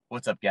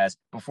What's up, guys?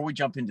 Before we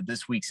jump into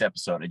this week's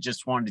episode, I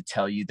just wanted to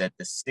tell you that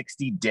the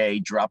 60-day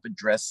drop a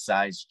dress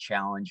size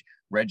challenge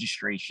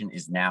registration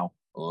is now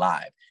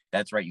live.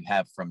 That's right. You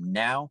have from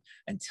now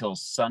until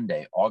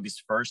Sunday,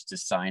 August 1st to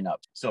sign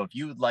up. So if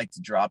you would like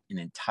to drop an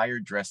entire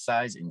dress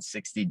size in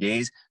 60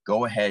 days,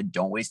 go ahead.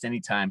 Don't waste any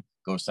time.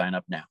 Go sign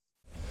up now.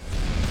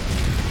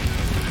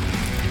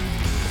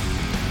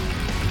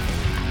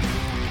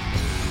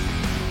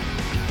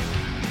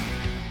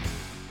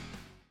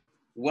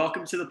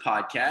 Welcome to the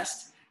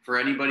podcast. For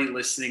anybody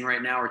listening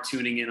right now or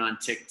tuning in on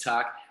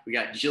TikTok, we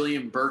got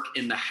Jillian Burke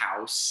in the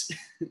house.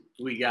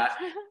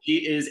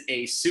 She is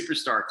a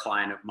superstar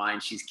client of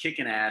mine. She's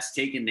kicking ass,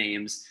 taking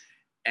names,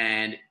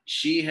 and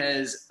she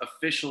has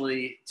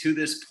officially, to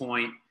this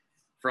point,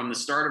 from the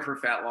start of her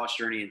fat loss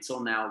journey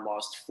until now,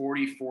 lost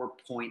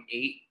 44.8.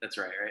 That's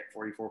right?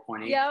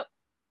 44.8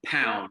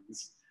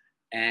 pounds.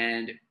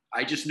 And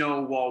I just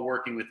know while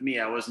working with me,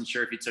 I wasn't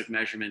sure if you took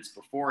measurements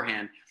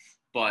beforehand,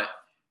 but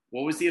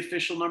what was the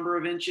official number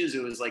of inches?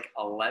 It was like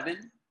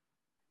 11?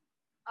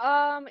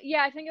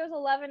 Yeah, I think it was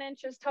 11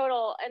 inches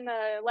total in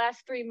the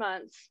last 3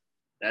 months.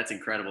 That's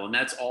incredible. And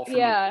that's all from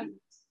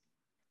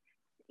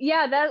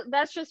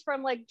that's just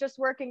from just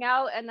working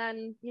out and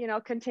then,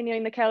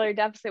 continuing the calorie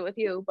deficit with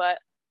you, but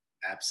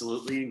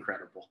absolutely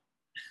incredible.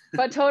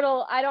 But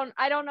total, I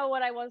don't know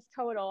what I was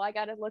total. I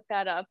got to look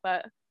that up,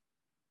 but.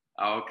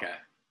 Oh, okay.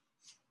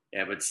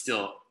 Yeah, but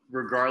still,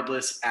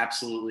 regardless,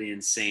 absolutely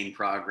insane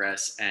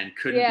progress, and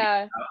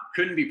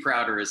couldn't be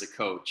prouder as a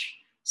coach.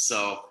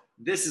 So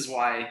this is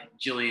why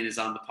Jillian is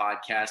on the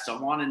podcast. I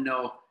want to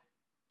know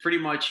pretty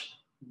much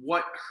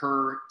what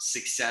her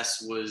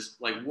success was,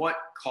 like what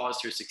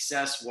caused her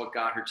success, what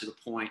got her to the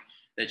point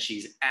that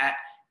she's at,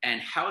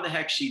 and how the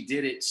heck she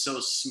did it so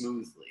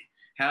smoothly.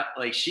 How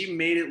she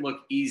made it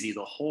look easy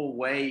the whole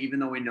way, even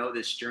though we know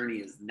this journey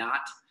is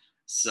not.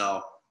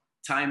 So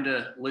time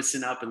to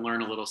listen up and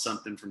learn a little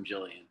something from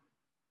Jillian.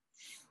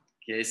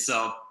 Okay,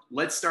 so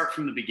let's start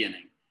from the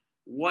beginning.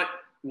 What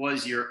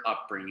was your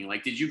upbringing?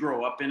 Did you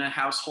grow up in a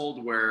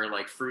household where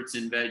fruits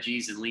and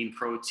veggies and lean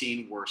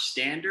protein were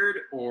standard,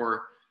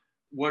 or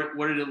what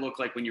did it look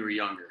like when you were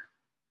younger?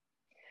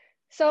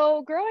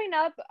 So growing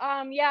up,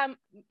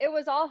 it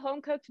was all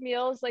home cooked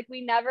meals.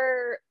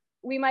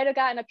 We might have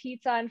gotten a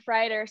pizza on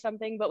Friday or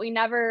something, but we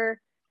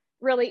never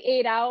really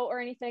ate out or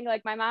anything.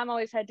 My mom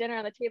always had dinner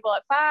on the table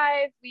at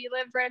 5. We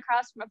lived right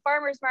across from a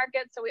farmer's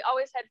market, so we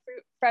always had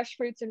fresh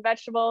fruits and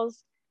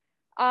vegetables.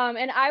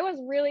 And I was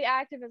really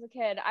active as a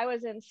kid. I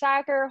was in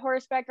soccer,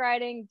 horseback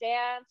riding,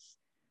 dance.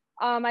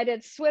 I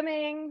did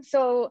swimming.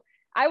 So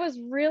I was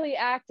really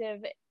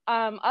active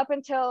up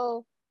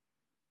until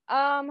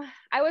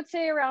I would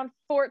say around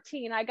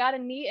 14. I got a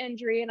knee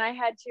injury and I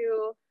had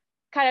to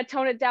kind of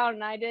tone it down,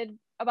 and I did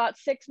about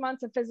 6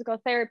 months of physical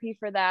therapy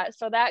for that.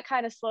 So that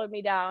kind of slowed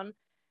me down.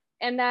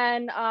 And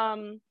then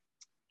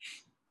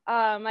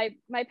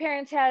my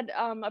parents had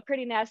a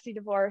pretty nasty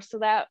divorce, so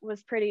that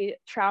was pretty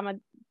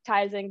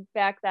traumatizing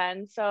back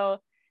then. So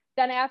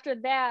then after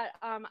that,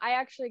 I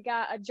actually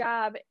got a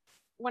job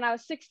when I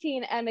was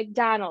 16 at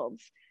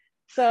McDonald's.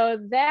 So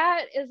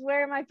that is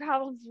where my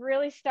problems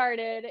really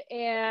started.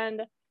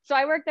 And so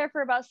I worked there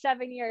for about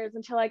 7 years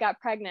until I got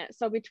pregnant.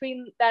 So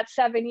between that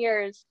 7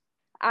 years,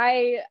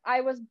 I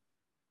was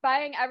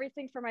buying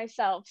everything for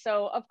myself.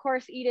 So of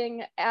course,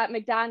 eating at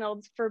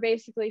McDonald's for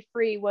basically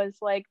free was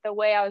the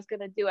way I was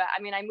going to do it.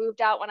 I mean, I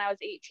moved out when I was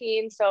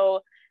 18.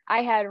 So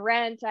I had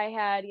rent, I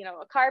had,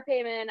 a car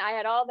payment, I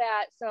had all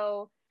that.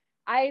 So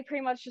I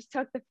pretty much just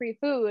took the free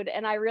food.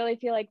 And I really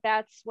feel like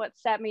that's what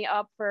set me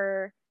up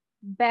for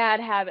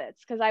bad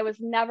habits, because I was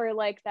never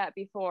like that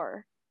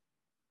before.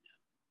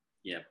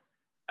 Yeah.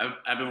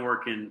 I've been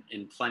working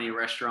in plenty of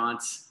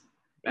restaurants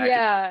back in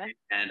the day,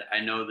 and I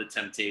know the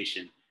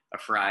temptation. A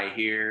fry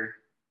here,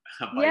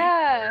 a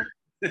bite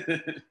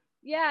there.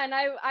 Yeah, and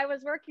I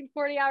was working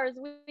 40 hours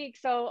a week.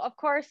 So of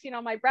course,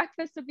 my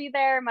breakfast would be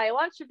there, my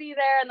lunch would be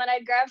there, and then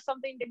I'd grab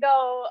something to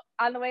go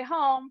on the way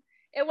home.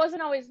 It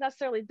wasn't always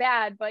necessarily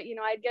bad, but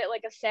I'd get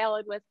a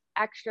salad with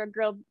extra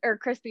grilled or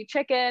crispy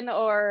chicken,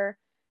 or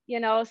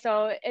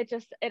so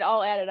it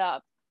all added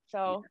up.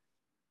 So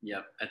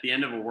Yep. At the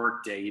end of a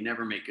work day, you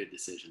never make good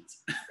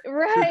decisions.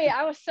 Right.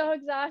 I was so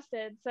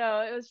exhausted.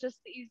 So it was just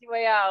the easy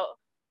way out.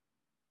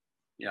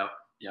 Yep.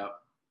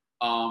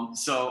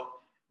 So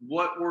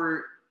what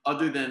were,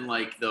 other than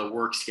the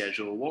work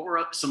schedule, what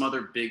were some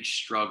other big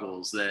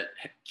struggles that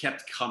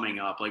kept coming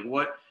up?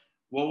 What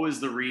was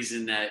the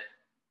reason that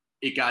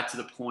it got to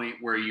the point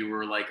where you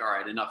were all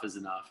right, enough is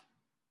enough?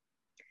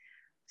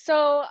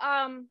 So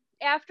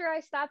after I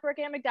stopped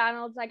working at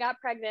McDonald's, I got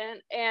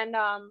pregnant, and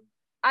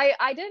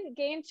I didn't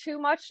gain too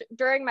much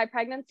during my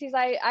pregnancies.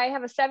 I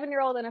have a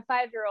 7-year-old and a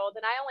 5-year-old,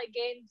 and I only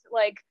gained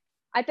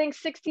I think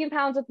 16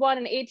 pounds with one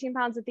and 18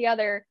 pounds with the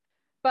other.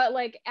 But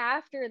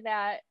after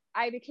that,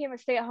 I became a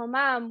stay-at-home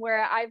mom,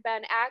 where I've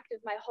been active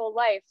my whole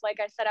life. Like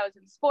I said, I was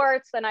in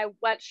sports, then I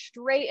went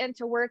straight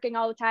into working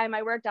all the time.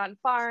 I worked on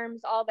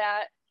farms, all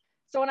that.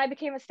 So when I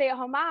became a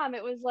stay-at-home mom,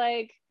 it was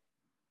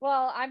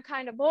well, I'm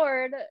kind of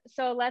bored,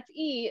 so let's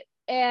eat.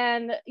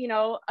 And, you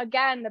know,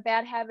 again, the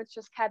bad habits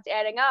just kept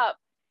adding up.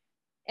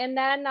 And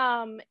then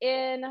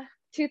in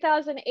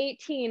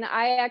 2018,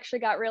 I actually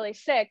got really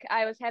sick.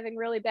 I was having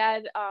really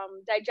bad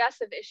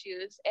digestive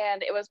issues,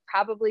 and it was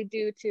probably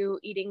due to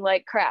eating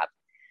like crap.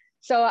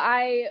 So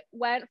I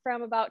went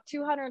from about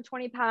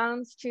 220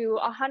 pounds to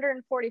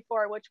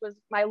 144, which was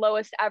my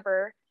lowest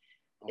ever.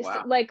 Oh,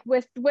 wow. Like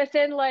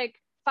within like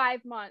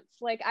 5 months,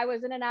 like I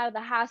was in and out of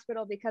the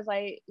hospital because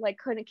I like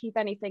couldn't keep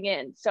anything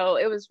in. So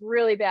it was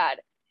really bad.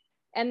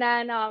 And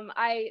then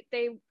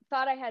they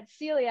thought I had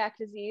celiac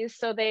disease,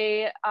 so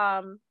they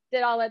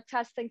did all the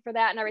testing for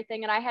that and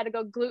everything, and I had to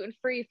go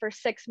gluten-free for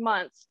 6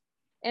 months,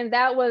 and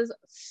that was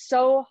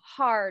so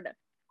hard.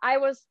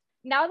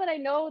 Now that I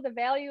know the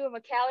value of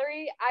a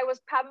calorie, I was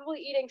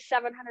probably eating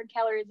 700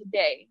 calories a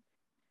day,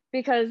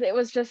 because it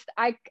was just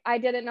I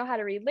didn't know how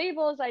to read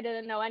labels. I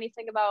didn't know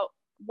anything about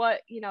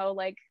what, you know,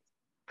 like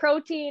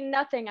protein,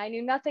 nothing. I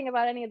knew nothing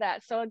about any of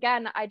that. So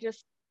again, I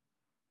just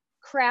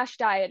crash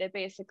dieted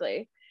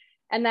basically.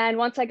 And then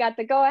once I got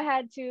the go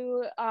ahead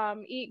to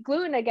eat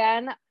gluten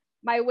again,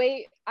 my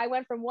weight, I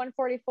went from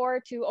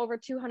 144 to over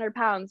 200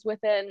 pounds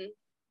within,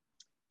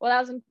 well, that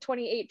was in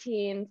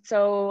 2018.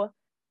 So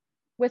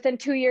within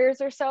 2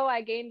 years or so,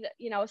 I gained,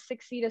 you know,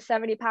 60 to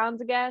 70 pounds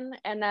again.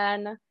 And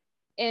then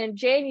in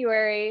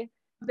January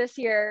this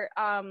year,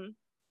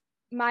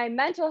 my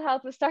mental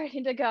health was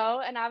starting to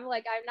go. And I'm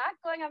like, I'm not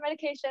going on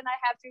medication. I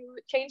have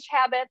to change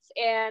habits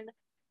and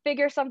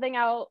figure something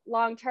out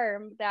long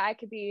term that I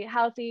could be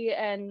healthy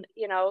and,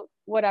 you know,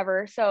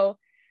 whatever. So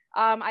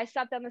I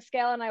stepped on the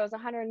scale and I was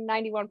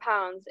 191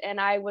 pounds. And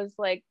I was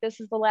like, this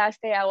is the last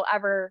day I will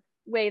ever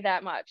weigh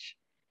that much.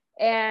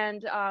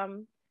 And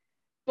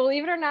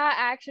believe it or not,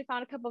 I actually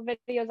found a couple of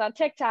videos on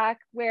TikTok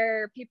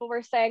where people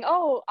were saying,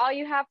 oh, all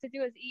you have to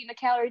do is eat in a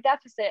calorie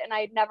deficit. And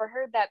I'd never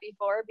heard that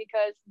before,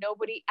 because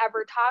nobody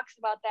ever talks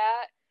about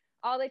that.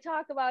 All they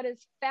talk about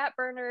is fat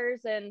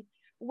burners and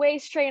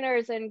waist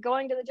trainers and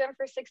going to the gym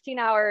for 16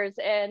 hours.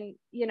 And,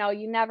 you know,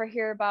 you never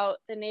hear about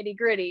the nitty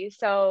gritty.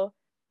 So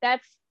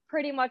that's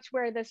pretty much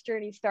where this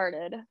journey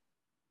started.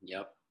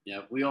 Yep.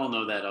 We all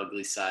know that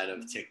ugly side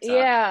of TikTok.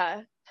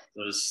 Yeah.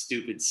 Those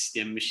stupid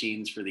stim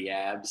machines for the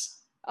abs.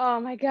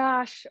 Oh my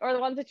gosh. Or the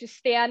ones that you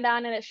stand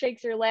on and it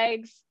shakes your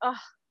legs. Oh,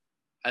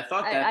 I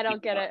thought I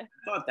don't get it.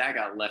 I thought that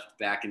got left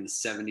back in the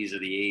 70s or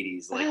the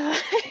 80s. Like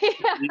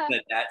Yeah.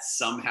 that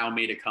somehow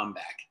made a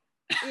comeback.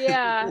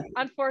 Yeah,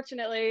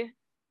 unfortunately.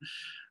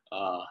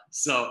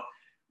 So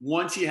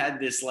once you had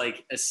this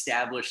like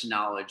established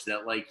knowledge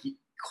that like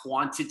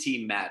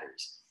quantity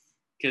matters,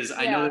 because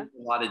I know there's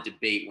a lot of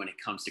debate when it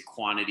comes to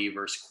quantity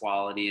versus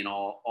quality and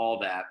all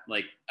that.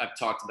 Like I've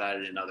talked about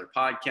it in other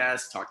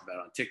podcasts, talked about it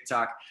on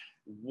TikTok.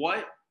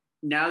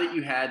 Now that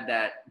you had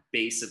that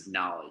base of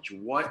knowledge,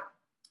 what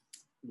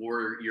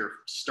were your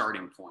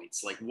starting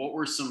points? Like what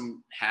were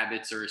some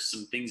habits or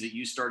some things that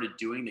you started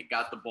doing that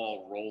got the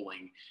ball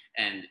rolling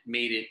and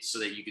made it so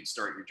that you could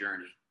start your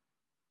journey?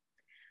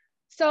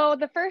 So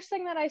the first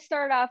thing that I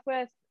started off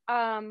with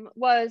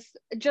was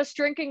just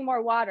drinking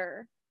more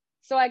water.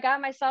 So I got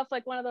myself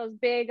like one of those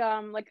big,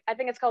 like I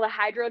think it's called a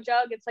hydro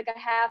jug. It's like a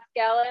half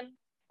gallon.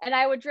 And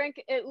I would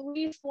drink at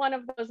least one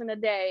of those in a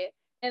day.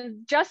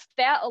 And just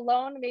that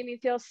alone made me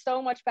feel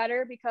so much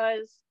better,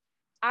 because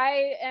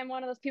I am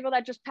one of those people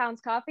that just pounds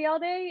coffee all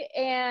day,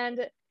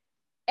 and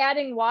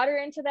adding water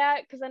into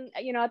that, because then,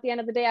 you know, at the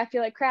end of the day, I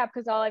feel like crap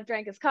because all I've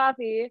drank is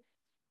coffee.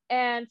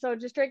 And so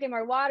just drinking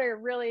more water,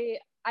 really,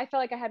 I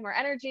felt like I had more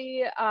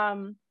energy.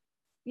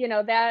 You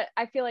know, that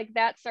I feel like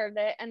that started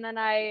it. And then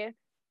I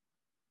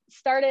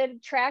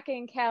started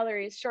tracking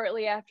calories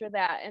shortly after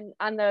that, and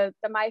on the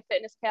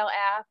MyFitnessPal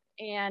app.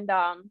 And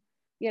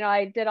you know,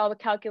 I did all the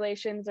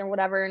calculations or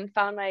whatever and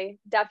found my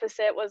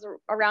deficit was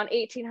around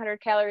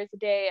 1,800 calories a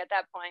day at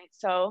that point.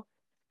 So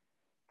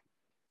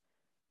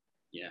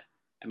yeah,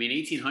 I mean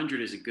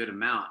 1,800 is a good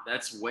amount.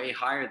 That's way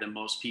higher than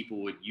most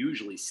people would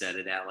usually set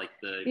it at, like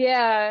the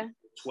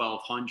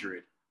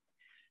 1,200.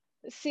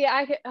 See,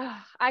 I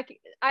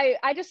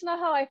just know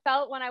how I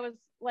felt when I was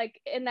like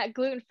in that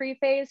gluten-free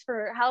phase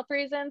for health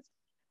reasons.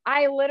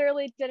 I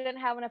literally didn't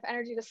have enough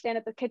energy to stand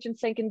at the kitchen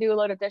sink and do a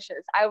load of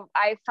dishes.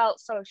 I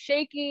felt so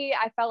shaky.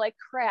 I felt like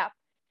crap.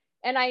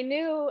 And I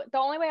knew the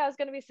only way I was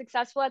going to be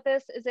successful at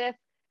this is if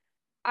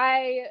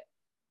I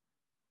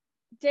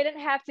didn't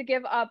have to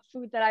give up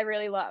food that I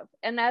really love.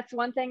 And that's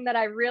one thing that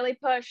I really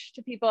push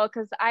to people,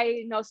 because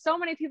I know so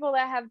many people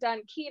that have done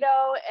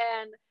keto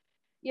and,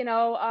 you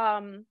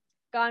know,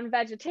 gone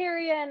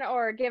vegetarian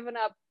or given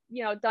up,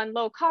 you know, done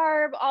low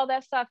carb, all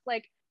that stuff.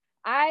 Like,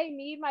 I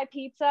need my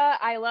pizza.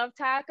 I love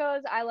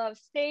tacos. I love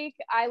steak.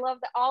 I love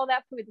all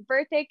that food, the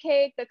birthday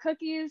cake, the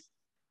cookies.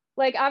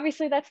 Like,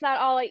 obviously that's not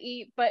all I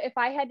eat, but if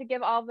I had to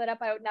give all of that up,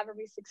 I would never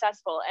be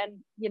successful. And,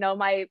 you know,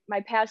 my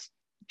past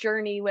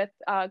journey with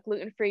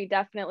gluten-free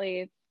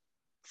definitely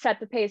set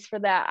the pace for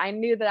that. I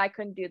knew that I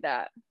couldn't do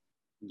that.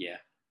 Yeah.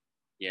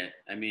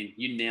 I mean,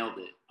 you nailed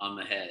it on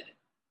the head,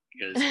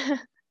 because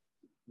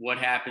what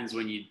happens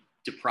when you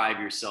deprive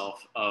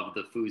yourself of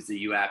the foods that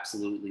you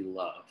absolutely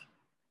love?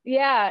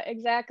 Yeah,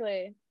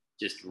 exactly.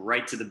 Just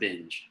right to the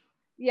binge.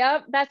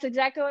 Yep, that's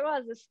exactly what it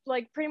was. It's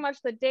like pretty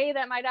much the day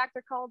that my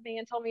doctor called me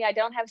and told me I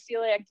don't have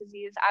celiac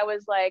disease, I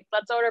was like,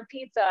 let's order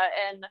pizza.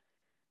 And,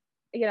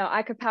 you know,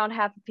 I could pound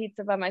half a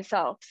pizza by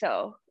myself.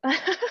 So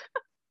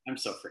I'm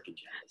so freaking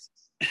jealous.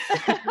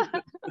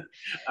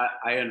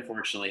 I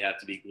unfortunately have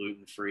to be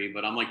gluten free,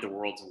 but I'm like the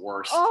world's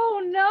worst.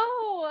 Oh no.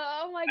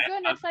 Oh my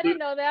goodness. I didn't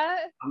know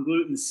that. I'm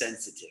gluten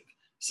sensitive.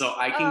 So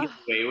I can get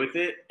Oh, away with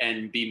it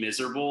and be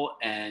miserable,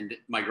 and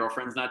my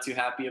girlfriend's not too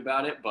happy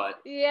about it, but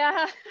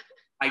yeah.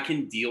 I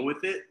can deal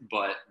with it.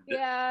 But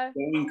Yeah.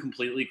 going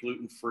completely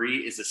gluten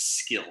free is a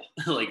skill.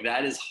 Like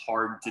that is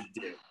hard to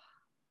do.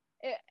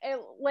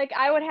 Like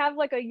I would have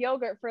like a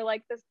yogurt for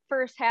like the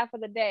first half of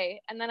the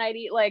day, and then I'd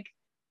eat like,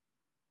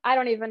 I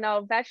don't even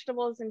know,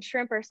 vegetables and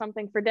shrimp or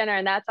something for dinner,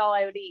 and that's all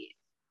I would eat.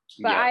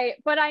 But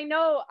Yep. I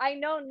know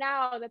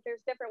now that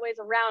there's different ways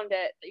around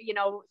it, you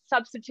know,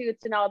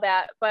 substitutes and all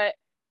that, but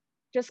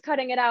just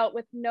cutting it out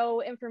with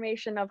no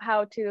information of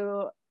how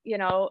to, you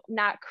know,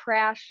 not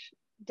crash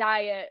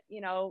diet,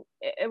 you know,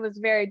 it was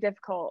very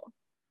difficult.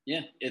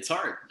 Yeah, it's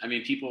hard. I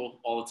mean,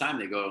 people all the time,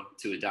 they go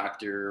to a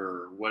doctor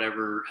or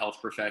whatever health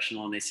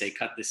professional and they say,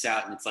 cut this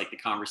out. And it's like the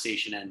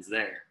conversation ends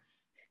there.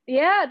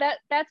 Yeah,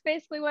 that's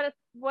basically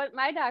what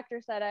my doctor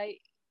said. I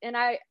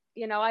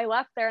you know, I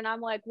left there and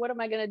I'm like, what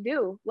am I going to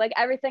do? Like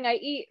everything I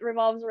eat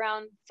revolves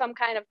around some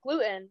kind of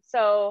gluten.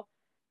 So,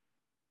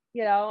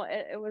 you know,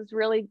 it was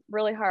really,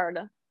 really hard.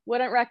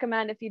 Wouldn't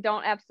recommend if you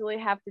don't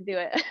absolutely have to do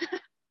it.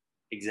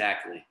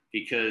 Exactly.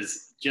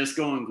 Because just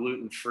going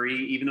gluten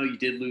free, even though you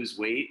did lose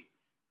weight,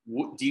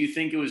 do you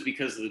think it was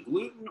because of the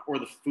gluten or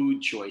the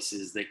food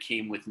choices that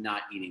came with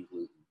not eating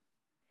gluten?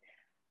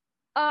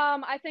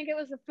 I think it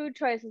was the food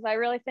choices. I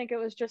really think it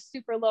was just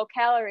super low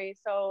calorie.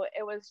 So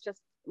it was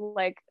just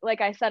like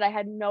I said, I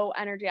had no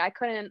energy. I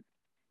couldn't,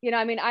 you know,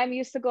 I mean, I'm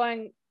used to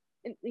going,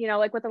 you know,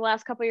 like with the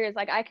last couple of years,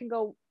 like I can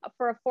go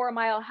for a 4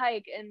 mile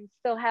hike and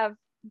still have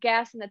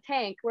gas in the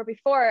tank, where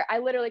before I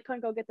literally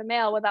couldn't go get the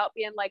mail without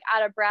being like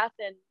out of breath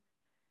and,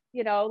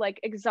 you know, like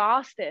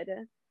exhausted.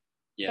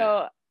 Yeah.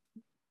 So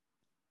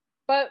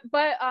but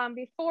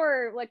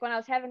before, like when I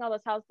was having all those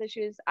health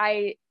issues,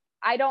 I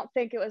don't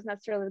think it was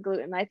necessarily the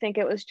gluten. I think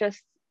it was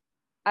just,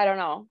 I don't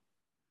know,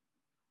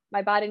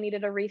 my body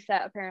needed a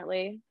reset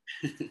apparently.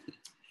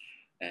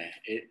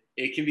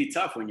 It can be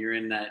tough when you're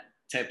in that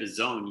type of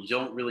zone. You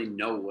don't really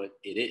know what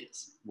it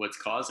is, what's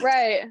causing it.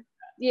 Right.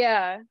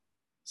 Yeah.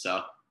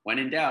 So when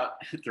in doubt,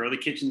 throw the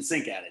kitchen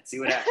sink at it, see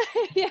what happens.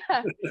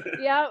 Yeah.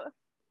 Yeah.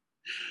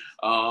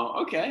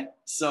 Okay,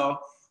 so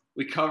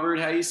we covered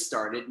how you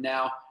started.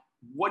 Now,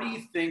 what do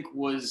you think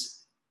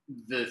was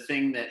the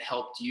thing that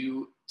helped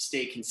you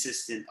stay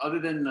consistent, other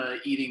than the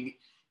eating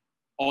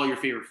all your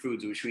favorite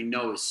foods, which we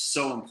know is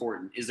so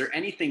important? Is there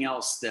anything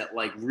else that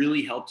like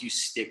really helped you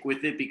stick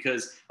with it?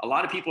 Because a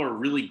lot of people are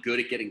really good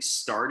at getting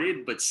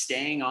started, but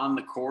staying on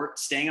the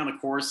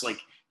course, like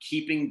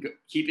keeping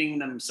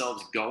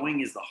themselves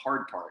going is the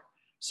hard part.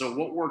 So,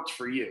 what worked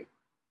for you?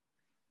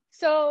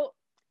 So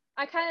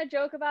I kind of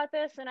joke about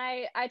this, and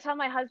I tell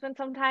my husband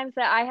sometimes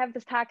that I have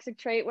this toxic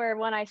trait where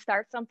when I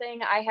start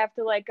something, I have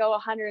to like go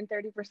 130%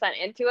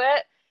 into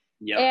it.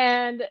 Yep.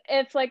 And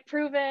it's like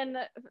proven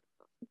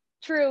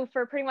true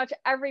for pretty much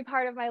every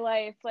part of my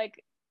life.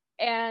 Like,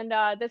 and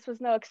this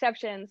was no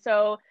exception.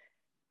 So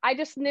I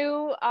just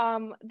knew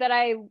that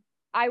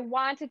I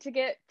wanted to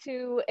get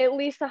to at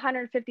least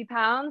 150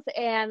 pounds,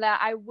 and that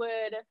I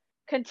would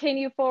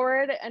continue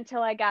forward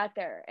until I got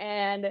there.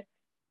 And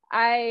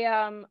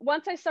I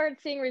once I started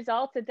seeing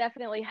results, it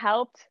definitely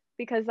helped,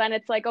 because then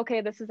it's like,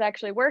 okay, this is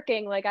actually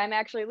working. Like I'm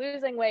actually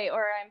losing weight,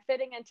 or I'm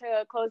fitting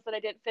into clothes that I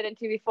didn't fit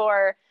into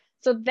before.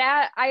 So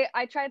that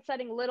I tried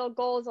setting little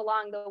goals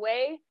along the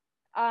way,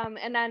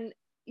 and then,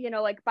 you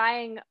know, like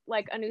buying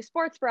like a new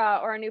sports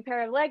bra or a new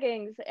pair of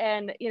leggings,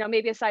 and, you know,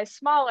 maybe a size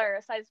smaller,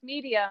 a size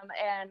medium,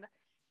 and,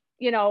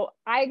 you know,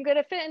 I'm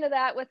gonna fit into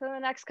that within the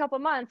next couple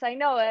months. I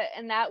know it,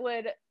 and that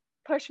would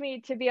push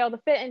me to be able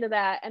to fit into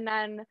that. And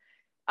then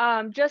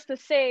just to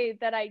say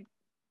that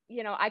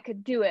you know, I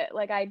could do it.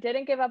 Like I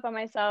didn't give up on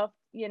myself.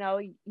 You know,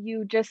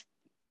 you just,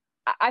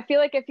 I feel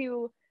like if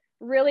you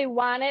really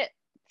want it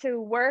to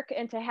work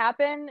and to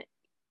happen,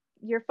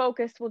 your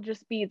focus will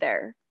just be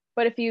there.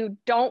 But if you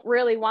don't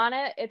really want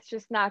it, it's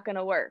just not going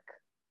to work.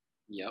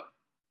 Yep.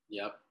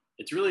 Yep.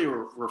 It's really a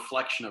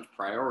reflection of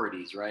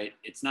priorities, right?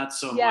 It's not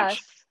so much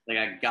Yes. like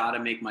I gotta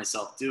make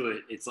myself do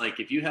it. It's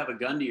like if you have a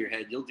gun to your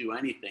head, you'll do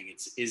anything.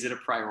 It's is it a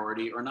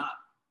priority or not?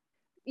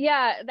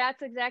 Yeah,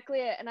 that's exactly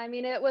it. And I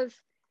mean, it was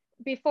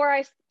before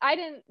I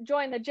didn't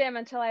join the gym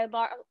until I had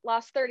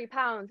lost 30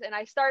 pounds, and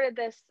I started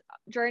this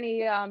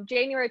journey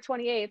January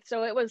 28th.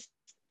 So it was,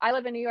 I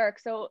live in New York,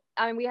 so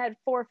I mean we had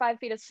 4 or 5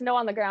 feet of snow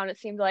on the ground, it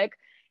seemed like.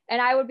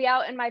 And I would be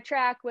out in my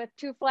track with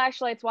two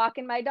flashlights,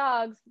 walking my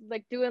dogs,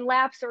 like doing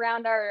laps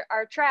around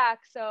our track.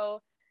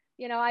 So,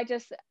 you know, I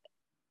just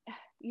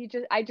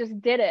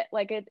did it.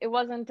 Like it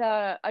wasn't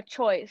a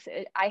choice.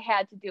 I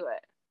had to do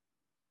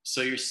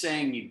So you're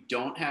saying you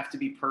don't have to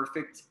be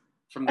perfect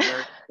from the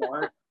very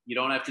start. You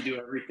don't have to do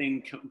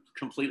everything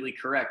completely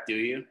correct, do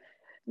you?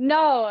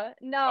 No,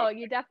 Okay.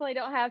 you definitely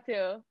don't have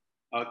to.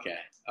 Okay.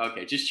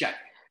 Just check.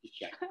 Just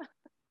check.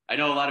 I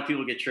know a lot of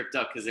people get tripped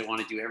up because they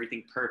want to do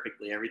everything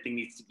perfectly. Everything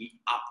needs to be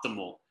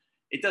optimal.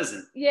 It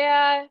doesn't.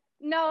 Yeah,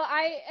 no,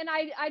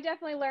 I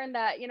definitely learned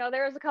that.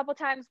 There was a couple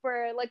times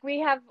where like we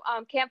have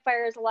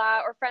campfires a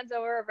lot, or friends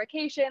over, or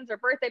vacations, or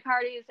birthday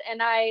parties, and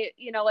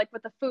like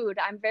with the food,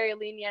 I'm very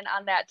lenient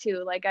on that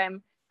too. Like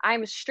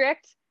I'm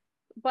strict,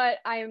 but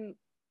I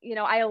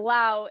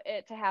allow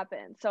it to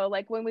happen. So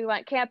like when we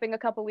went camping a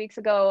couple weeks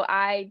ago,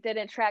 I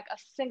didn't track a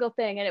single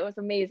thing, and it was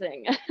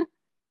amazing.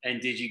 And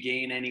did you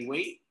gain any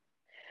weight?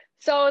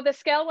 So the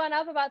scale went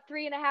up about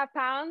 3.5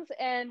 pounds,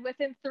 and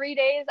within 3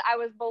 days, I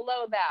was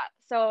below that.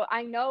 So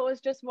I know it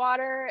was just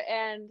water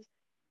and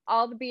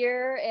all the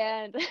beer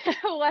and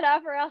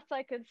whatever else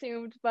I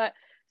consumed. But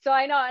so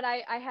I know, and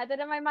I had that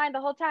in my mind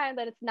the whole time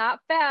that it's not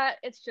fat,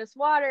 it's just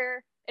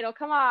water. It'll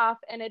come off,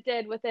 and it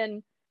did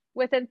within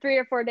 3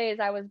 or 4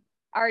 days. I was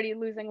already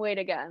losing weight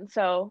again.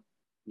 So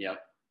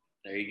Yep.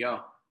 There you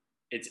go.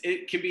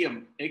 It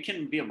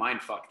can be a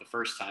mind fuck the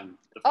first time.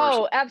 The first.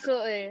 oh,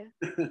 absolutely,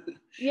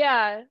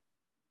 yeah.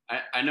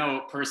 I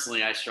know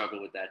personally I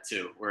struggle with that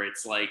too, where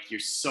it's like you're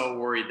so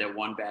worried that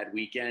one bad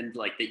weekend,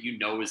 like that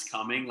is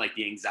coming, like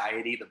the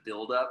anxiety, the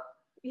buildup,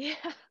 Yeah,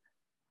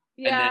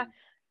 and then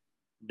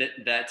yeah,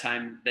 that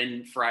time,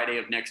 then Friday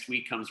of next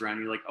week comes around,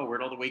 and you're like, oh,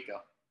 where'd all the weight go?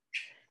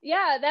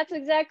 yeah, that's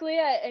exactly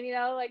it. And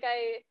like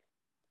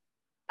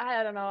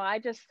I don't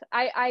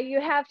know.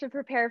 You have to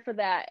prepare for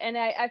that. And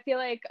I feel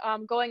like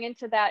going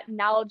into that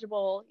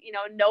knowledgeable,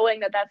 knowing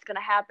that that's going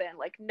to happen,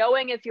 like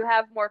knowing if you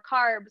have more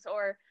carbs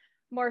or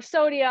more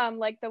sodium,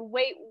 like the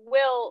weight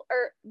will,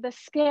 or the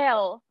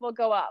scale will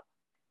go up.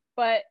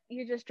 But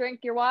you just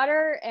drink your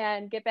water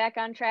and get back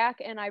on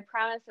track. And I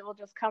promise it will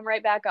just come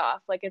right back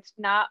off. Like it's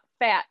not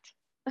fat.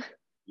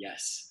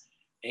 Yes.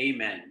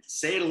 Amen.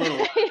 Say it a little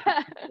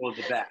Yeah.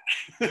 louder the back.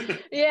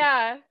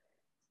 Yeah.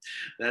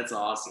 That's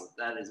awesome.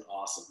 That is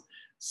awesome.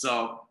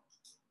 So,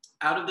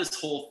 out of this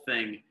whole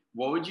thing,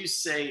 what would you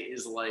say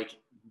is like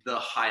the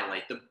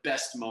highlight, the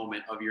best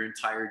moment of your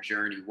entire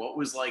journey? What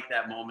was like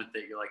that moment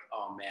that you're like,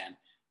 oh man,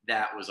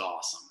 that was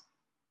awesome?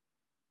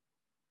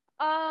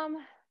 Um,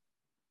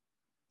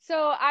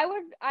 So I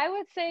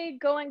would say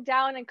going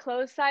down in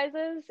clothes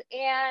sizes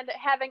and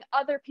having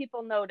other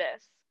people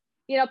notice.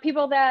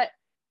 People that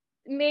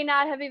may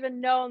not have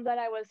even known that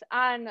I was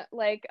on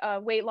like a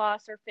weight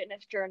loss or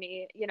fitness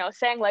journey,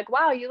 saying like,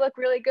 "Wow, you look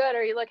really good,"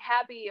 or "You look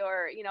happy,"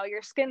 or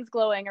 "Your skin's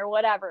glowing," or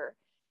whatever.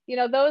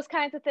 Those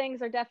kinds of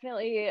things are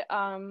definitely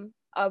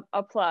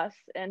a plus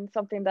and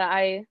something that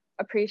I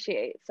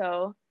appreciate.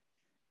 So,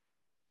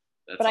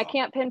 That's but I awesome.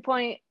 can't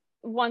pinpoint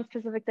one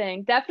specific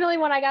thing. Definitely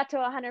when I got to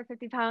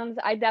 150 pounds,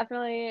 I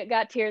definitely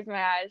got tears in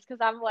my eyes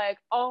because I'm like,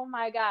 oh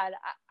my God,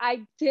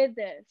 I did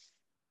this.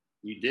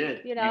 You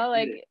did. You You know,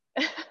 did it.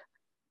 like,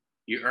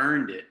 You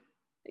earned it.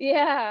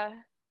 yeah.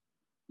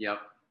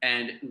 Yep.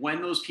 And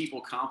when those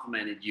people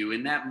complimented you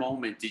in that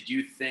moment, did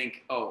you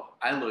think, oh,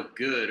 I look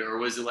good? Or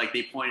was it like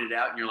they pointed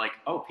out and you're like,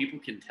 oh, people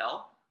can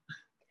tell?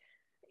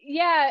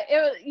 Yeah,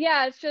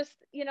 it's just,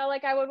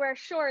 like I would wear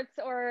shorts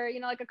or,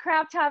 like a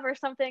crop top or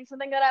something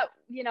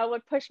that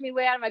would push me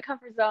way out of my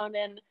comfort zone.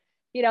 And,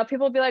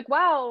 people would be like,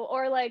 wow,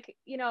 or like,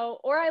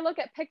 or I look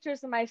at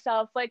pictures of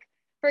myself. Like,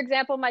 for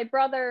example, my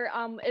brother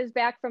is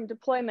back from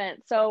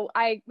deployment. So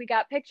we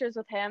got pictures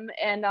with him,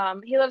 and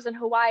he lives in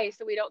Hawaii,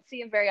 so we don't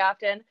see him very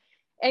often.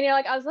 And,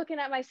 like I was looking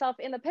at myself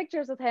in the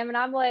pictures with him, and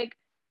I'm like,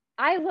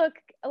 I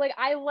like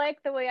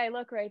the way I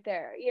look right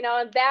there,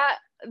 and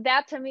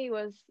that to me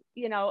was,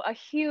 a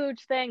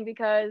huge thing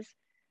because,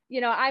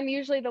 I'm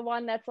usually the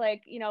one that's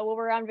like, when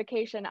we're on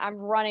vacation, I'm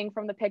running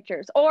from the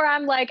pictures, or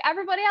I'm like,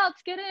 everybody else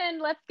get in,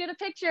 let's get a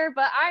picture,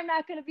 but I'm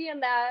not going to be in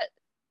that,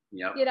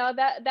 Yep.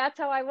 that's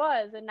how I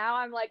was. And now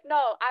I'm like, no,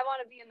 I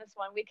want to be in this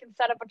one. We can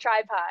set up a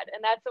tripod.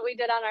 And that's what we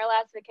did on our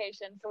last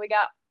vacation. So we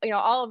got,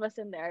 all of us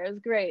in there. It was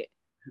great.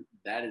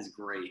 That is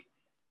great.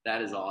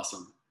 That is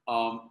awesome.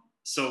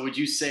 So would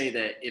you say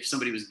that if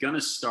somebody was going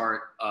to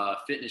start a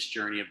fitness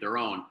journey of their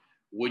own,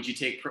 would you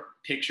take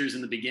pictures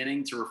in the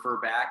beginning to refer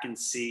back and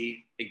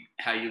see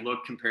how you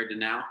look compared to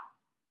now?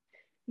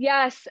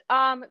 Yes,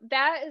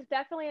 that is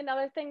definitely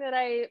another thing that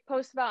I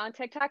post about on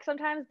TikTok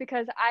sometimes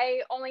because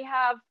I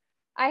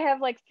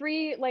have like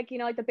three, like,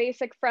 like the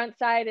basic front,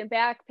 side, and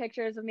back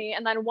pictures of me,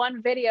 and then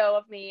one video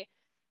of me.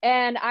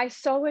 And I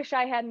so wish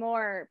I had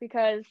more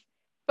because,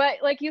 but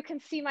like you can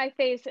see my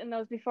face in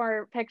those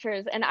before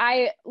pictures, and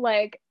I look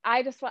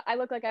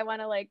like I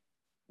want to like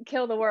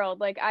kill the world.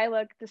 Like I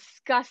look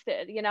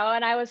disgusted, and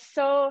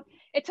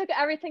it took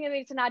everything in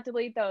me to not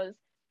delete those.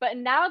 But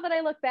now that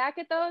I look back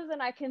at those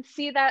and I can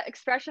see that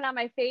expression on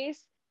my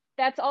face,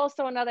 that's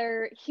also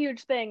another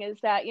huge thing is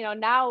that,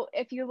 now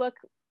if you look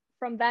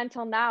from then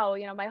till now,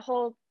 my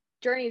whole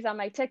journey is on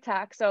my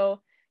TikTok. So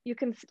you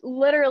can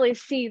literally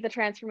see the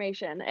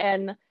transformation.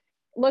 And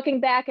looking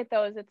back at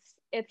those,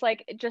 it's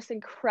like just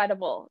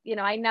incredible.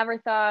 I never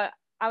thought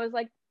I was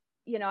like,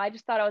 I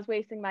just thought I was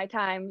wasting my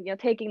time,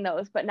 taking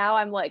those. But now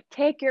I'm like,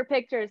 take your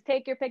pictures,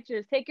 take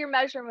your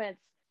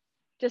measurements,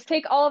 just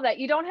take all of that.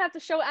 You don't have to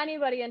show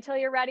anybody until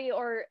you're ready,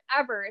 or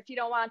ever if you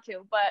don't want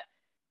to, but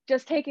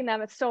just taking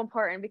them, it's so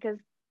important because,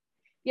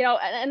 you know,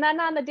 and then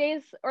on the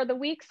days or the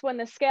weeks when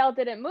the scale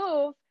didn't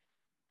move,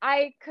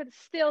 I could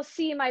still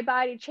see my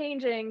body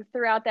changing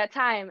throughout that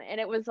time. And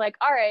it was like,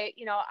 all right,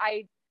 you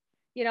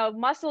know,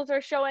 muscles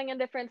are showing in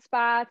different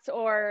spots,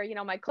 or, you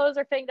know, my clothes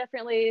are fitting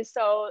differently.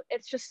 So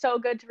it's just so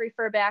good to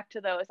refer back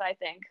to those, I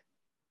think.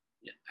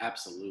 Yeah,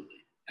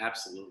 absolutely.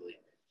 Absolutely.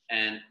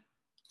 And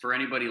for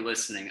anybody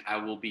listening, I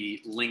will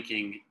be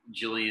linking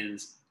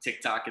Jillian's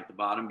TikTok at the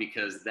bottom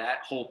because that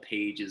whole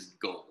page is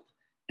gold.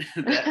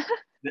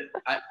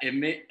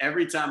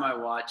 Every time I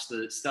watch,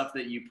 the stuff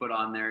that you put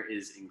on there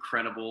is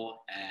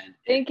incredible, and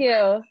thank you.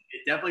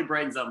 It definitely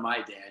brightens up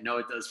my day. I know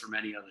it does for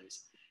many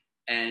others.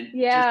 And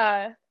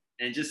yeah,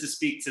 just to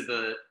speak to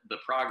the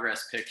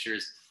progress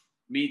pictures,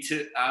 me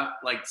too.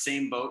 Like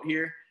same boat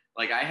here.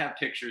 Like I have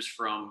pictures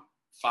from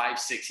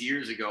 5-6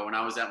 years ago when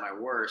I was at my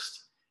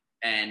worst,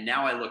 and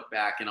now I look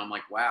back and I'm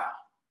like, wow,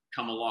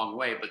 come a long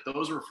way. But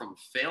those were from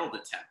failed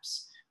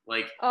attempts.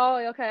 Like, oh,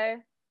 okay.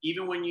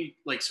 Even when you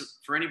like, so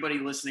for anybody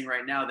listening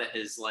right now that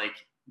has like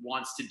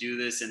wants to do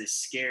this and is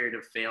scared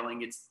of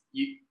failing, it's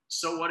you.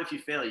 So what if you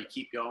fail? You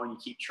keep going, you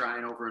keep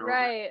trying over and over.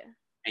 Right.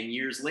 And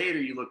years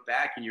later, you look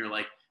back and you're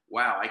like,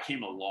 wow, I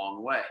came a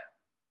long way.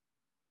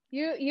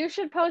 You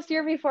should post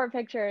your before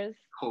pictures.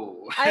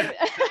 Cool. I'd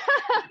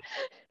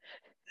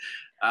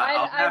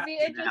be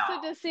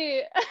interested to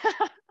see.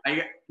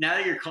 Now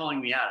that you're calling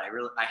me out,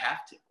 I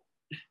have to.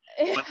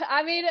 But,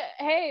 I mean,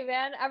 hey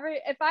man,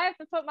 if I have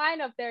to put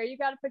mine up there, you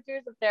got to put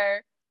yours up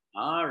there.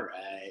 All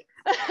right.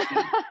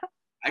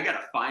 I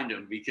gotta find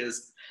them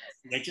because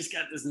I just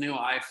got this new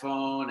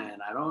iPhone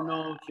and I don't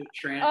know if it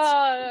transfers.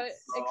 Oh,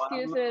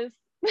 excuses.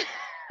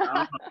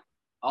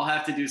 I'll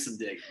have to do some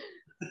digging.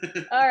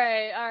 All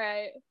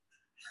right.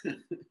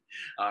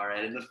 All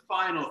right. And the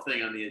final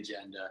thing on the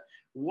agenda,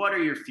 what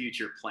are your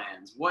future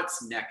plans?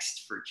 What's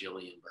next for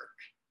Jillian Burke?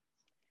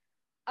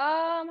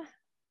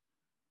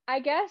 I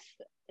guess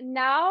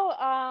now,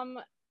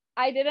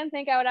 I didn't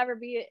think I would ever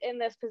be in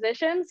this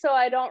position, so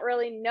I don't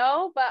really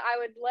know, but I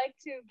would like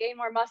to gain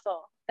more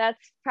muscle. That's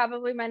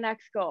probably my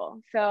next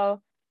goal. So,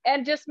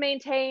 and just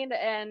maintain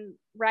and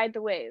ride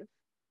the wave.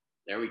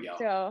 There we go.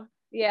 So,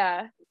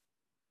 yeah.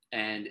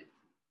 And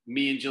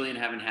me and Jillian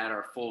haven't had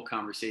our full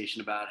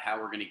conversation about how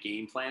we're going to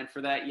game plan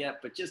for that yet,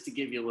 but just to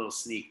give you a little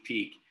sneak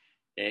peek,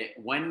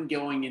 when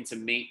going into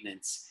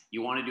maintenance,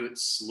 you want to do it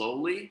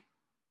slowly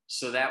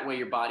so that way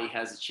your body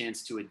has a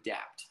chance to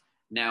adapt.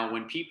 Now,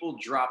 when people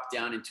drop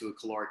down into a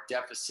caloric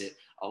deficit,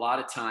 a lot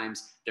of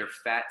times their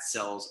fat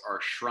cells are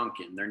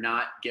shrunken.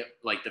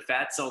 The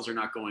fat cells are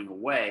not going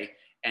away.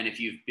 And if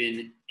you've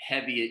been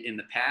heavy in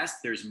the past,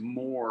 there's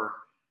more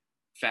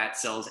fat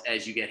cells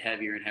as you get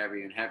heavier and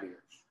heavier and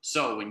heavier.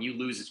 So when you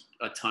lose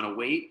a ton of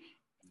weight,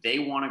 they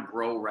want to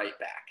grow right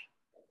back.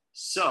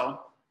 So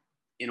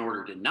in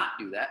order to not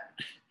do that,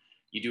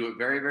 you do it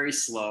very, very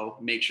slow.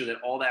 Make sure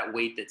that all that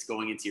weight that's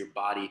going into your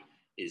body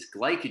is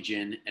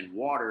glycogen and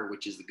water,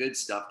 which is the good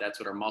stuff. That's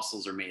what our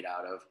muscles are made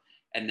out of.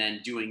 And then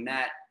doing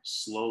that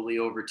slowly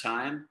over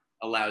time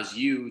allows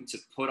you to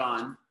put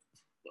on,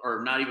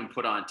 or not even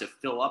put on, to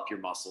fill up your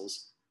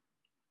muscles,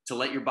 to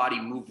let your body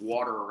move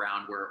water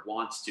around where it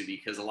wants to.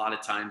 Because a lot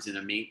of times in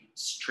a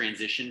maintenance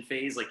transition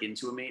phase, like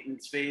into a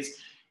maintenance phase,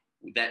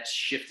 that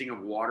shifting of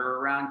water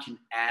around can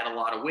add a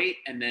lot of weight,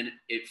 and then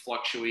it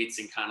fluctuates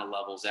and kind of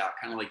levels out.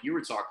 Kind of like you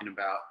were talking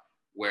about,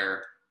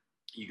 where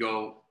you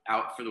go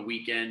out for the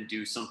weekend,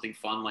 do something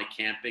fun like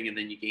camping, and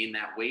then you gain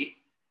that weight.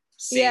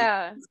 Same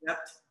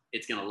concept.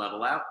 It's going to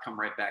level out, come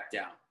right back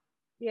down.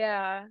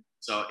 Yeah.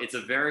 So it's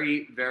a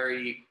very,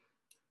 very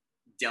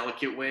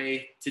delicate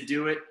way to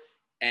do it.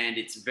 And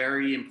it's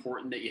very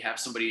important that you have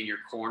somebody in your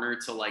corner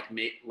to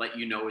let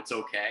you know it's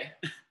okay.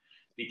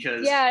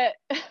 Because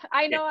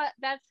I know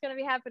that's going to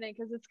be happening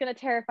because it's going to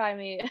terrify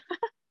me.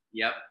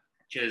 Yep.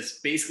 Because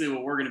basically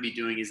what we're going to be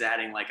doing is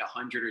adding like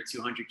 100 or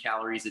 200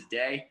 calories a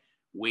day,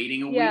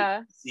 waiting a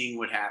week, seeing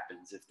what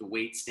happens. If the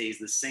weight stays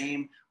the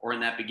same, or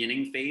in that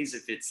beginning phase,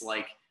 if it's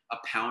like a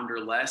pound or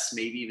less,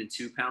 maybe even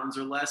 2 pounds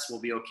or less,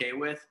 we'll be okay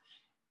with.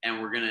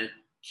 And we're going to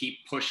keep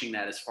pushing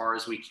that as far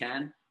as we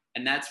can.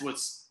 And that's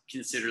what's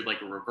considered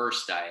like a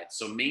reverse diet.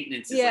 So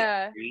maintenance is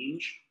like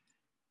range.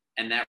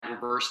 And that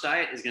reverse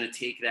diet is going to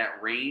take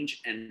that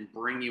range and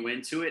bring you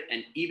into it,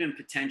 and even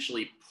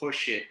potentially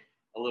push it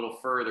a little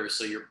further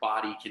so your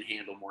body can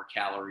handle more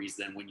calories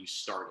than when you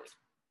started.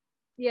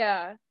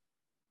 Yeah.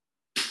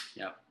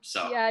 Yep.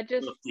 So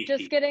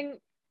just getting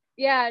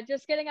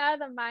out of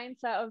the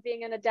mindset of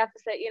being in a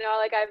deficit,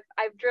 like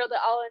I've drilled it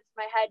all into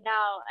my head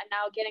now, and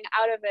now getting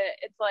out of it,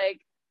 it's like,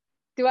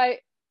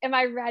 am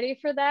I ready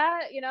for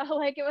that?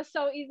 Like it was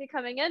so easy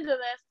coming into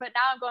this, but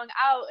now I'm going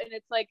out and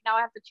it's like, now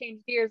I have to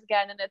change gears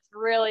again, and it's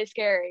really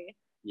scary.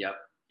 Yep.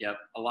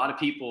 A lot of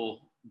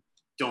people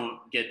don't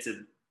get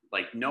to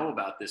know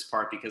about this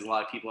part because a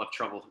lot of people have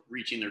trouble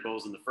reaching their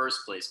goals in the first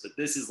place, but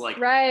this is like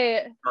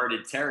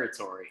uncharted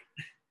territory.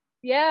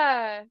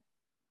 Yeah.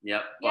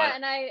 Yep. Yeah.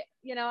 But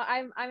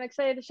And I'm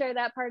excited to share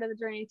that part of the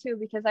journey too,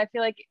 because I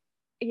feel like,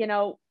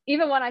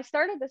 even when I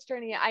started this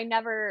journey, I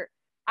never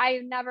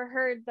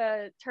heard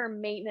the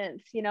term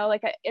maintenance,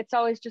 like it's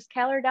always just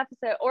calorie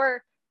deficit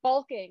or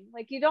bulking.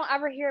 Like you don't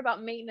ever hear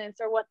about maintenance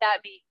or what that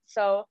means.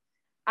 So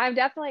I'm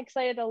definitely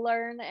excited to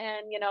learn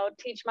and,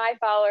 teach my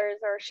followers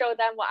or show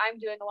them what I'm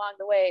doing along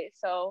the way.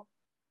 So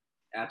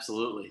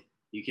absolutely.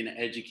 You can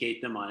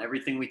educate them on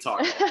everything we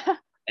talk about.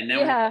 And then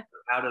when yeah.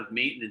 we're out of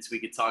maintenance, we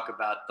could talk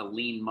about the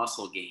lean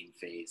muscle gain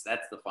phase.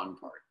 That's the fun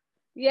part.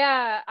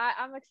 Yeah.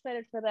 I'm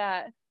excited for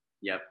that.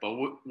 Yep. But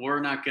we're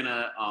not going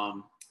to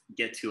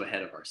get too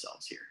ahead of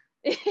ourselves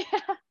here.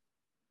 Yeah.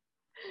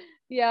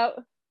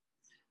 Yep.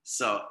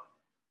 So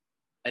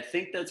I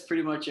think that's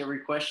pretty much every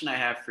question I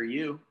have for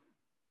you.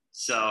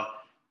 So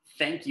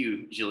thank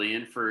you,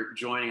 Jillian, for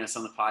joining us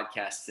on the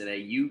podcast today.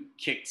 You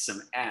kicked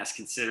some ass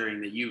considering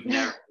that you've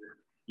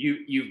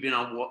been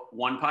on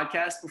one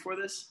podcast before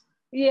this.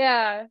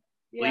 Yeah.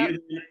 Well, Yep.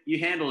 you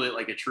handled it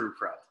like a true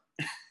pro.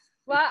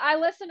 Well, I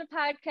listen to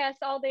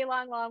podcasts all day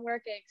long while I'm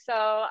working, so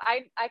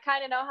I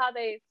kind of know how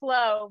they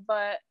flow,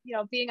 but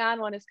being on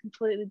one is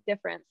completely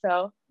different.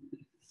 So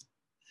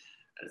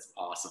That's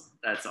awesome.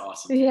 That's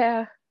awesome.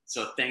 yeah.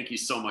 So thank you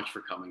so much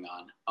for coming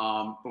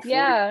on.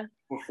 Yeah.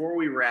 Before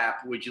we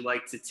wrap, would you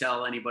like to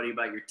tell anybody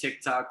about your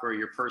TikTok or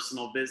your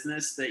personal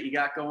business that you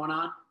got going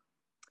on?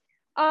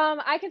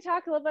 I can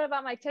talk a little bit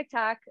about my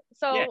TikTok.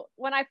 So Yeah.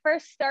 when I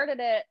first started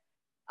it,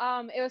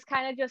 it was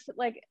kind of just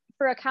like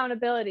for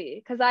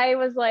accountability, because I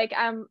was like,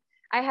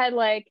 I had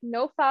like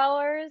no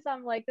followers.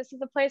 I'm like, this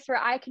is a place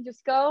where I can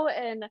just go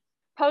and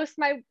post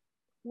my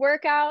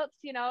workouts,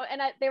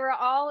 and they were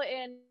all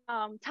in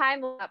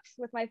time lapse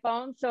with my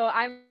phone. So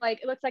I'm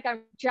like, it looks like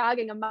I'm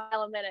jogging a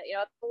mile a minute,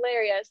 it's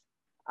hilarious.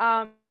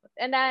 Um,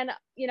 and then,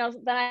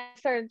 then I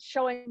started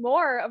showing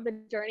more of the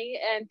journey,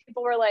 and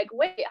people were like,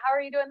 wait, how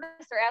are you doing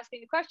this? Or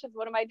asking me questions.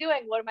 What am I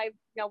doing? What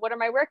are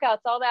my workouts?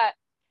 All that.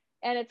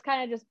 And it's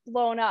kind of just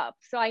blown up.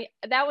 So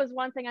that was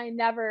one thing I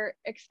never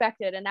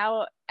expected. And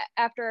now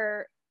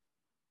after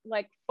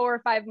like 4 or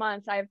 5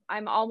 months,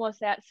 I'm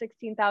almost at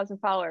 16,000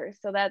 followers.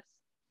 So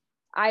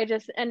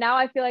and now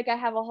I feel like I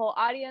have a whole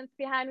audience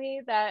behind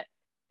me that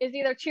is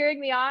either cheering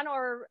me on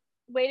or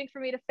waiting for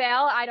me to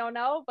fail. I don't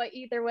know, but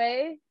either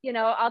way,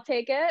 I'll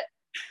take it.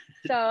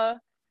 So,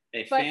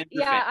 Hey, but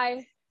yeah,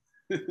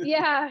 fans.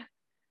 yeah.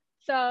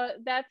 So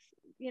that's,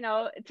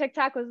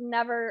 TikTok was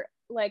never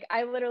like,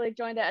 I literally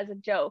joined it as a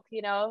joke,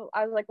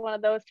 I was like one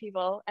of those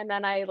people. And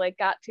then I like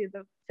got to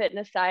the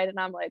fitness side and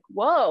I'm like,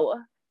 whoa,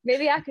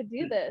 maybe I could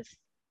do this.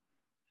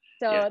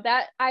 So Yeah.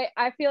 that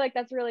I feel like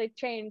that's really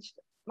changed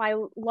my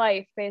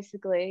life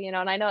basically, and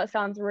I know it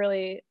sounds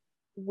really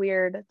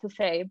weird to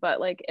say, but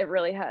like it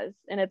really has.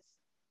 And it's,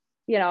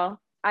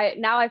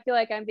 I feel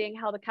like I'm being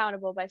held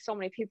accountable by so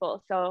many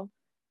people. So,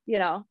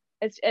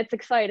 it's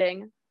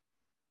exciting.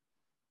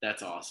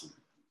 That's awesome.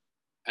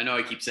 I know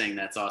I keep saying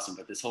that's awesome,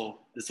 but this whole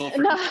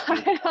No,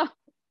 freaking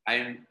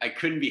I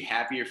couldn't be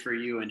happier for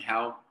you and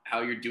how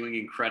you're doing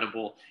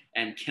incredible,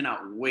 and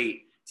cannot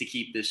wait to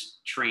keep this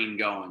train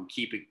going,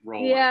 keep it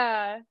rolling.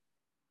 yeah.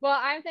 Well,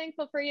 I'm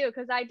thankful for you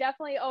because I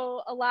definitely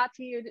owe a lot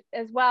to you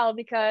as well,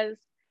 because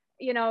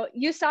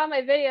you saw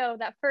my video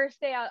that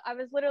first day. I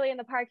was literally in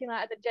the parking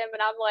lot at the gym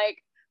and I'm like,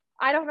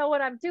 I don't know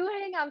what I'm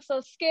doing. I'm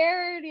so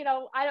scared.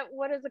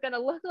 What is it going to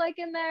look like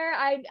in there?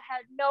 I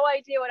had no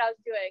idea what I was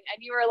doing. And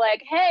you were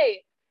like,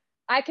 hey,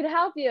 I can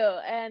help you.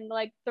 And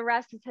like the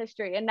rest is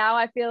history. And now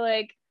I feel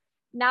like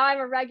now I'm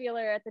a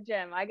regular at the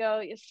gym. I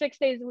go 6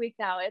 days a week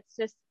now. It's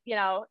just,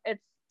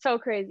 it's so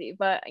crazy.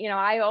 But,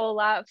 I owe a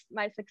lot of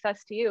my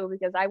success to you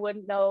because I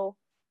wouldn't know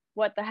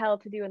what the hell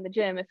to do in the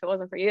gym if it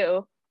wasn't for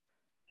you.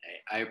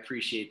 I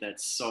appreciate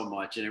that so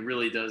much, and it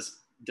really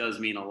does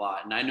mean a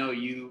lot. And I know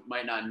you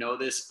might not know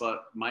this,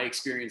 but my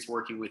experience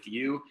working with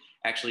you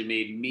actually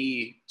made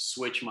me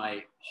switch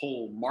my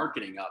whole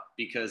marketing up,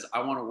 because I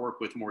want to work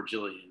with more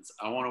Jillians.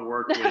 I want to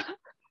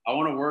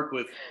work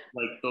with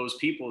like those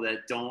people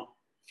that don't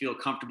feel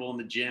comfortable in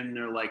the gym.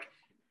 They're like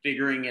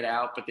figuring it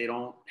out, but they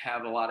don't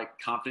have a lot of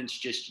confidence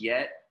just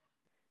yet.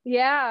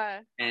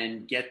 Yeah.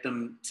 And get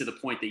them to the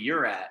point that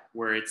you're at,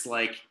 where it's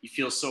like you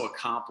feel so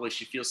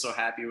accomplished, you feel so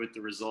happy with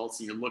the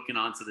results, and you're looking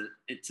on to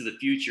the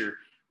future,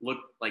 look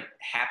like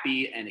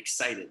happy and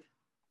excited.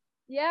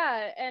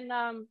 Yeah. And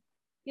I'm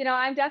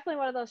definitely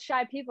one of those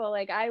shy people.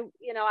 Like I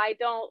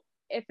don't,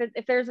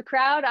 if there's a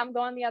crowd, I'm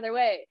going the other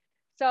way.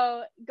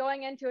 So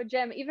going into a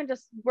gym, even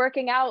just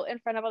working out in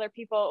front of other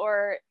people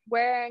or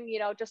wearing,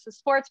 just a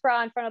sports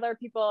bra in front of other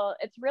people,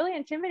 it's really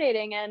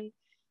intimidating. And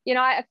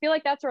I feel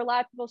like that's where a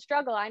lot of people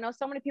struggle. I know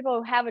so many people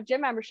who have a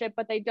gym membership,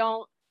 but they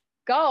don't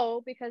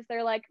go because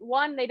they're like,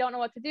 one, they don't know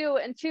what to do.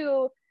 And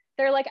two,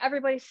 they're like,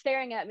 everybody's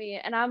staring at me.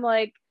 And I'm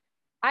like,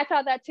 I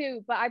thought that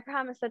too, but I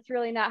promise that's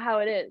really not how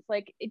it is.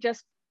 Like,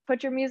 just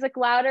put your music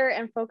louder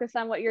and focus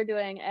on what you're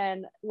doing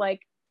and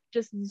like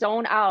just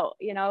zone out,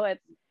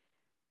 it's,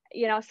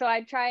 so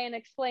I try and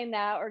explain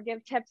that or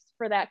give tips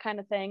for that kind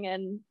of thing.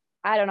 And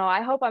I don't know.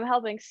 I hope I'm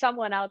helping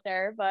someone out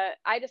there, but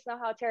I just know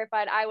how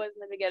terrified I was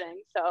in the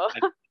beginning. So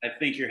I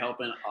think you're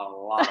helping a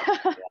lot of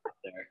people out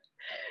there.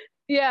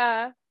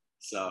 Yeah.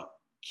 So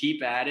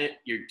keep at it.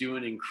 You're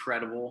doing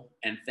incredible.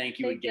 And thank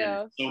you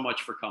again so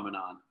much for coming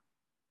on.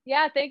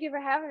 Yeah, thank you for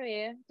having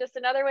me. Just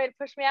another way to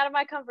push me out of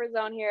my comfort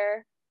zone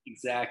here.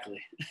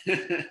 Exactly.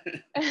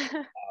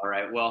 All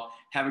right. Well,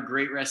 have a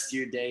great rest of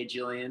your day,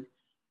 Jillian.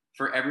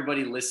 For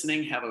everybody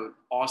listening, have an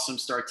awesome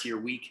start to your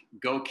week.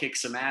 Go kick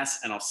some ass,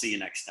 and I'll see you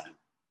next time.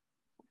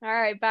 All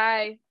right.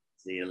 Bye.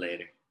 See you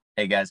later.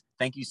 Hey guys,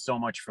 thank you so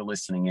much for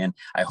listening in.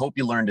 I hope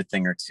you learned a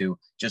thing or two.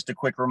 Just a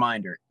quick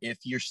reminder, if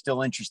you're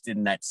still interested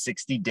in that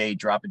 60-day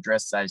drop a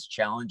dress size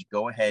challenge,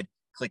 go ahead,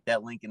 click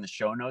that link in the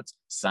show notes,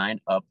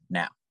 sign up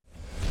now.